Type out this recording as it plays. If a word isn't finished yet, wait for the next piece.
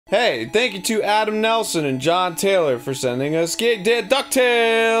Hey, thank you to Adam Nelson and John Taylor for sending us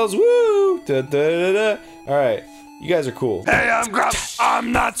DuckTales! Woo! Da, da, da, da. Alright, you guys are cool. Hey, I'm Grumps.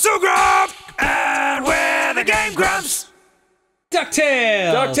 I'm not so Grump, and we're the GameGrumps.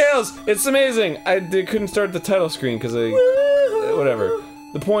 DuckTales! DuckTales! It's amazing! I couldn't start the title screen because whatever.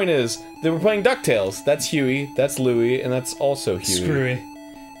 The point is, they were playing DuckTales. That's Huey, that's Louie, and that's also Huey. Screwy.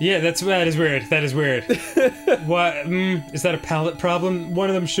 Yeah, that is weird. That is weird. What? Is that a palette problem? One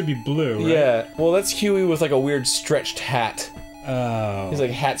of them should be blue, right? Yeah, well that's Huey with like a weird stretched hat. Oh. He's like,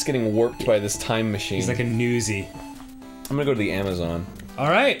 hat's getting warped by this time machine. He's like a newsie. I'm gonna go to the Amazon.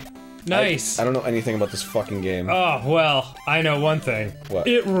 Alright. Nice. I don't know anything about this fucking game. Oh, well, I know one thing. What?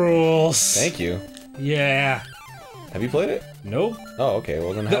 It rules. Thank you. Yeah. Have you played it? Nope. Oh, okay,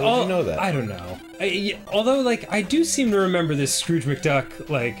 well then how would you know that? I don't know. Although, like, I do seem to remember this Scrooge McDuck,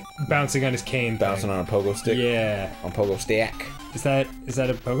 like, bouncing on his cane Bouncing thing. on a pogo stick? Yeah. On pogo stick. Is that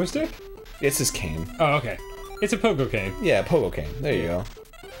a pogo stick? It's his cane. Oh, okay. It's a pogo cane. Yeah, pogo cane. There you go.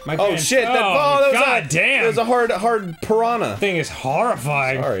 My Oh shit! That was God damn! That was a hard piranha. Thing is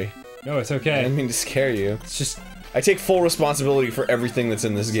horrifying. Sorry. No, it's I okay. didn't mean to scare you. It's just I take full responsibility for everything that's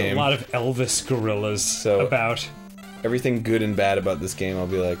in this game. a lot of Elvis gorillas So- about. Everything good and bad about this game, I'll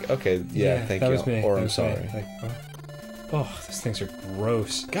be like, okay, yeah, thank that you, was me. or That I'm was me. sorry. Like, oh, those things are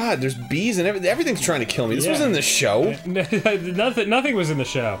gross. God, there's bees and everything's trying to kill me. This Yeah. wasn't in the show. Nothing was in the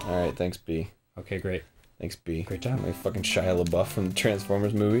show. Alright, thanks, B. Okay, great. Thanks, B. Great job. My fucking Shia LaBeouf from the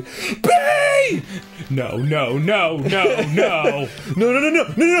Transformers movie. B! No, no, no, no, no. No, no, no, no,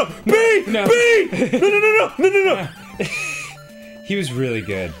 no, no, no! B! No. B! No, no, no, no, no, no, no! He was really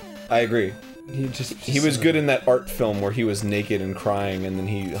good. I agree. He was so good in that art film where he was naked and crying and then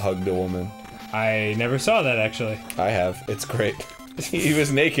he hugged a woman. I never saw that, actually. I have. It's great. He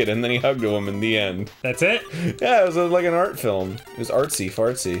was naked and then he hugged a woman. The end. That's it? Yeah, it was like an art film. It was artsy,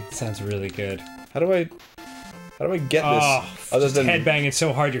 fartsy. Sounds really good. How do I get this? Other just than headbanging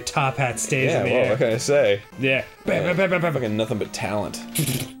so hard your top hat stays yeah, in the well, air. what can I say? Yeah. Fucking nothing but talent.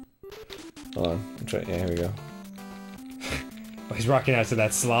 Hold on. I'm trying. Yeah, here we go. Oh, he's rocking out to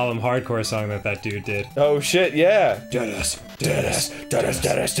that slalom hardcore song that dude did. Oh shit! Yeah. Dennis, Dennis, Dennis,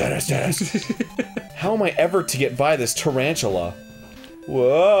 Dennis, Dennis, Dennis. How am I ever to get by this tarantula?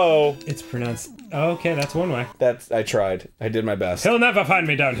 Whoa. It's pronounced. Oh, okay, that's one way. I tried. I did my best. He'll never find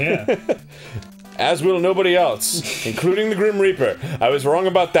me down here. As will nobody else, including the Grim Reaper. I was wrong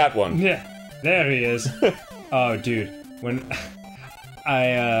about that one. Yeah, there he is. Oh, dude, when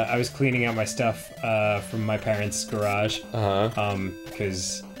I was cleaning out my stuff from my parents' garage,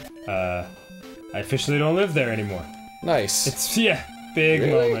 because I officially don't live there anymore. Nice. It's big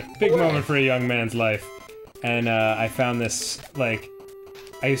moment, big moment for a young man's life, and I found this like.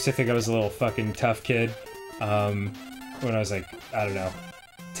 I used to think I was a little fucking tough kid, when I was like, I don't know,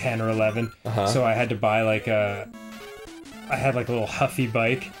 10 or 11. So I had to buy like I had like a little Huffy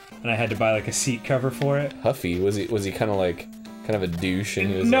bike, and I had to buy like a seat cover for it. Huffy? Was he kind of a douche? And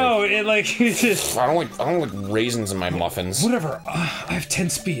he was No, like, he just I don't like raisins in my muffins. whatever. I have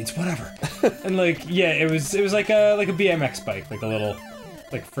 10 speeds, whatever. And like, yeah, it was like a BMX bike, like a little,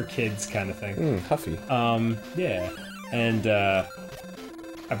 like for kids kind of thing. Huffy. Yeah, and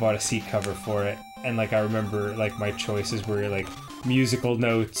I bought a seat cover for it, and like I remember like my choices were like musical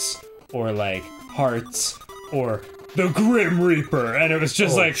notes or like hearts or the Grim Reaper, and it was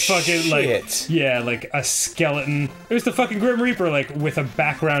just like fucking shit. like a skeleton. It was the fucking Grim Reaper like with a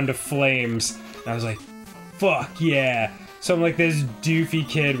background of flames. And I was like, fuck yeah. So I'm like this doofy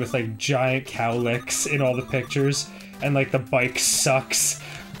kid with like giant cowlicks in all the pictures, and like the bike sucks.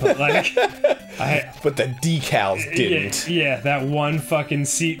 But like, but the decals didn't. Yeah, that one fucking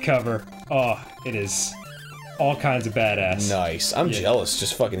seat cover. Oh, it is all kinds of badass. Nice. I'm jealous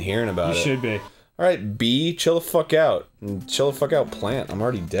just fucking hearing about it. You should be. Alright, B, chill the fuck out. And chill the fuck out, plant. I'm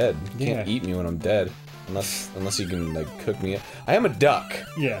already dead. You can't Yeah. eat me when I'm dead. Unless you can, like, cook me up. I am a duck.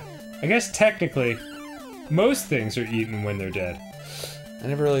 Yeah. I guess technically, most things are eaten when they're dead. I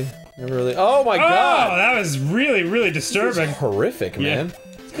never really... Oh my god! Oh, that was really, really disturbing. This is horrific, man.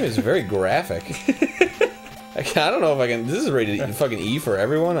 This game is very graphic. I don't know if I can... This is ready to fucking E for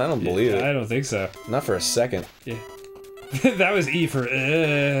everyone? I don't believe it. I don't think so. Not for a second. Yeah. That was E for What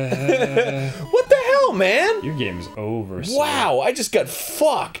the hell, man? Your game is over, sir. Wow, I just got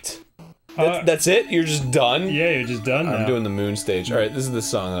fucked. That's it? You're just done? Yeah, you're just done now. I'm doing the moon stage. Alright, this is the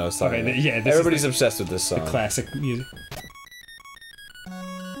song that I was talking about. yeah, this Everybody's is obsessed with this song. classic music.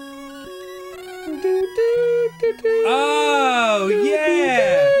 Oh,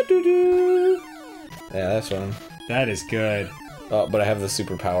 yeah! Yeah, that's one. That is good. Oh, but I have the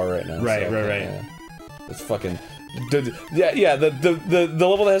superpower right now. Right, so, right. Yeah. It's fucking... Yeah, the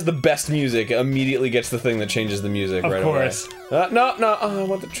level that has the best music immediately gets the thing that changes the music right away. Of course. No, oh, I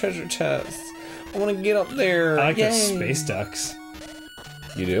want the treasure chest. I want to get up there. I like the space ducks.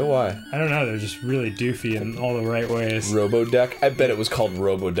 You do? Why? I don't know, they're just really doofy in all the right ways. Robo-Duck? I bet it was called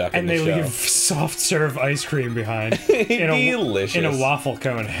Robo-Duck in the show. And they leave soft serve ice cream behind. Delicious. In a waffle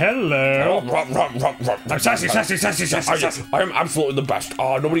cone. Hello! I'm sassy. I'm absolutely the best.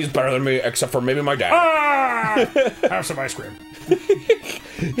 Nobody's better than me except for maybe my dad. Ah! Have some ice cream.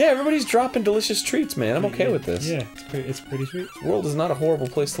 Yeah, everybody's dropping delicious treats, man. I'm okay with this. Yeah, it's pretty sweet. The world is not a horrible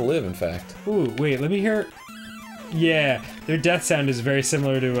place to live, in fact. Ooh, wait, let me hear... Yeah, their death sound is very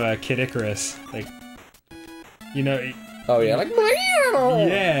similar to Kid Icarus. Like, you know... Oh yeah, like...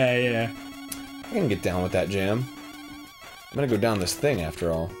 Yeah. I can get down with that jam. I'm gonna go down this thing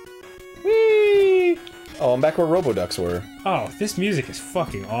after all. Whee! Oh, I'm back where Robo-Ducks were. Oh, this music is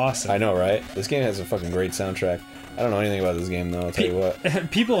fucking awesome. I know, right? This game has a fucking great soundtrack. I don't know anything about this game, though, I'll tell you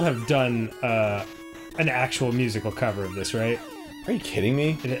what. People have done an actual musical cover of this, right? Are you kidding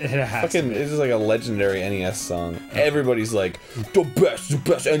me? It has fucking, this is like a legendary NES song. Everybody's like, the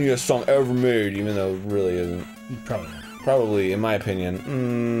best NES song ever made, even though it really isn't. Probably not. Probably, in my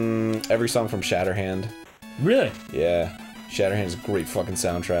opinion, every song from Shatterhand. Really? Yeah. Shatterhand's a great fucking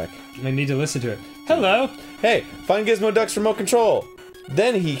soundtrack. I need to listen to it. Hello! Hey, find Gizmo Duck's remote control.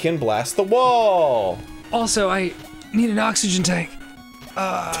 Then he can blast the wall. Also, I need an oxygen tank.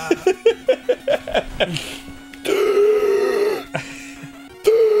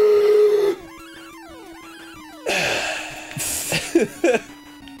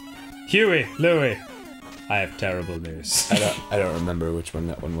 Huey, Louie, I have terrible news. I don't remember which one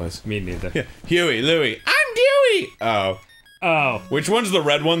that one was. Me neither. Yeah. Huey, Louie, I'm Dewey! Oh. Oh. Which one's the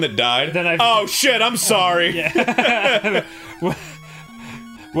red one that died? Then oh shit, I'm sorry! Yeah.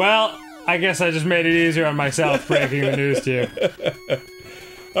 Well, I guess I just made it easier on myself breaking the news to you.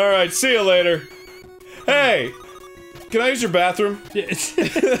 Alright, see you later. Hey! Can I use your bathroom?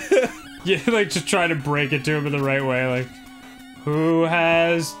 Yeah, like just trying to break it to him in the right way, like, who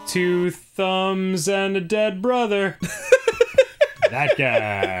has 2 thumbs and a dead brother? That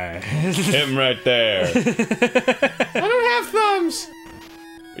guy. Him right there. I don't have thumbs!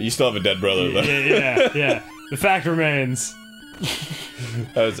 You still have a dead brother, though. Yeah. The fact remains.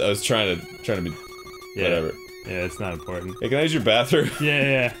 I was trying to be... whatever. Yeah, it's not important. Hey, can I use your bathroom?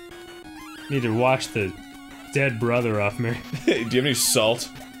 Yeah. Need to wash the dead brother off me. Do you have any salt?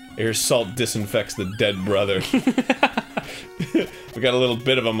 Your salt disinfects the dead brother. We got a little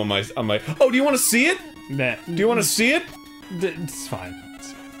bit of them on my... Oh, do you want to see it? Nah. Do you want to see it? It's fine.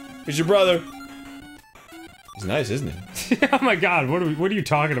 Here's your brother. He's nice, isn't he? Oh my god, what are you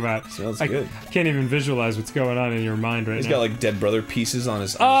talking about? Smells good. I can't even visualize what's going on in your mind right now. He's got like dead brother pieces on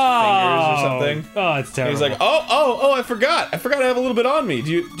his fingers or something. Oh, it's terrible. And he's like, oh, I forgot I have a little bit on me.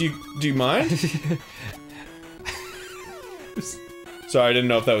 Do you mind? Sorry, I didn't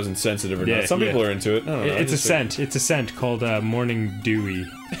know if that was insensitive or not. Some people are into it. I don't know. It's a scent. It's a scent called Morning Dewy.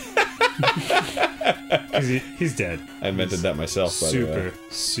 He's dead. I invented that myself, by the way.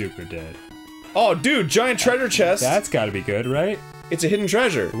 Super dead. Oh, dude, giant treasure chest. That's gotta be good, right? It's a hidden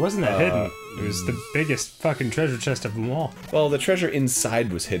treasure. It wasn't that hidden. It was the biggest fucking treasure chest of them all. Well, the treasure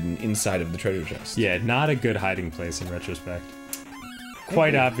inside was hidden inside of the treasure chest. Yeah, not a good hiding place in retrospect.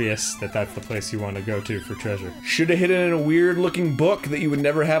 Quite obvious that that's the place you want to go to for treasure. Should have hid it in a weird-looking book that you would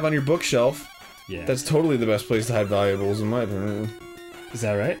never have on your bookshelf. Yeah. That's totally the best place to hide valuables, in my opinion. Is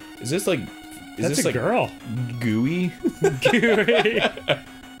that right? Is this like... That's a girl. Gooey? Gooey.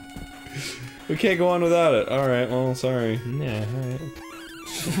 We can't go on without it. Alright, well, sorry. Yeah,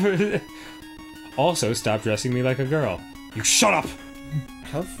 alright. Also, stop dressing me like a girl. You shut up!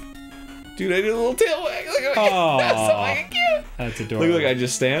 How... Dude, I did a little tail wag. Look, oh, that's so fucking cute. That's adorable. Look, I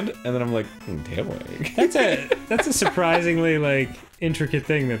just stand, and then I'm like, tail wag. That's a surprisingly, like, intricate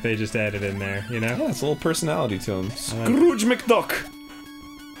thing that they just added in there, you know? Yeah, it's a little personality to him. Scrooge McDuck!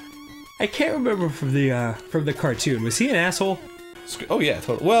 I can't remember from the cartoon. Was he an asshole? Oh yeah,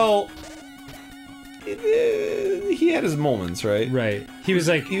 totally. Well... he had his moments, right? Right. He was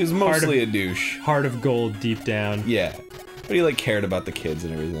mostly a douche. Heart of gold deep down. Yeah. But he, like, cared about the kids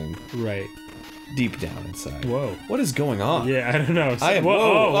and everything. Right. Deep down inside. Whoa. What is going on? Yeah, I don't know. Okay.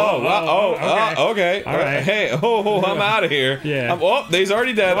 Okay. All right. Hey, I'm out of here. Yeah. He's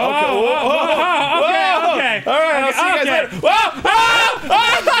already dead. Okay. All right, I'll see you guys later. What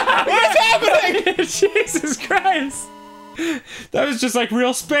is happening? Jesus Christ. That was just like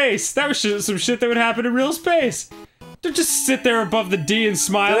real space. That was some shit that would happen in real space. Don't just sit there above the D and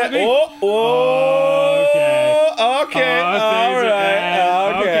smile at me. Okay. All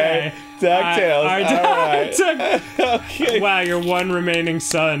right. Okay. DuckTales. All right. Okay. Wow, your one remaining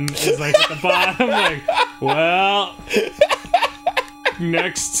son is like at the bottom. Like, well,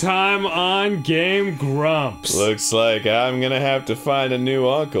 next time on Game Grumps. Looks like I'm gonna have to find a new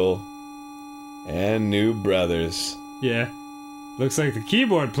uncle. And new brothers. Yeah. Looks like the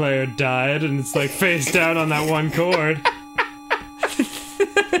keyboard player died and it's like face down on that one chord.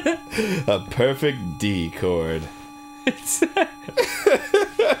 A perfect D chord. Is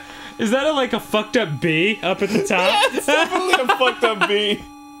that like a fucked up B up at the top? It's definitely a fucked up B.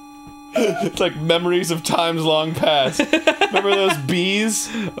 It's like memories of times long past. Remember those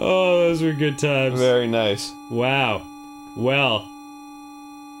B's? Oh, those were good times. Very nice. Wow. Well.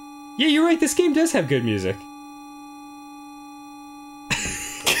 Yeah, you're right, this game does have good music.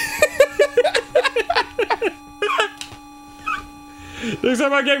 Next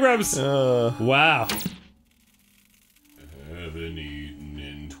time on GameGrumps! Wow. Haven't eaten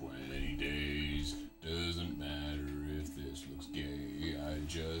in 20 days. Doesn't matter if this looks gay. I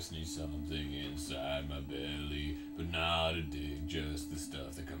just need something inside my belly. But not a dick, just the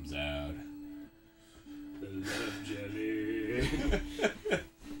stuff that comes out. Love jelly.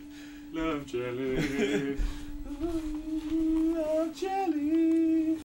 Love jelly.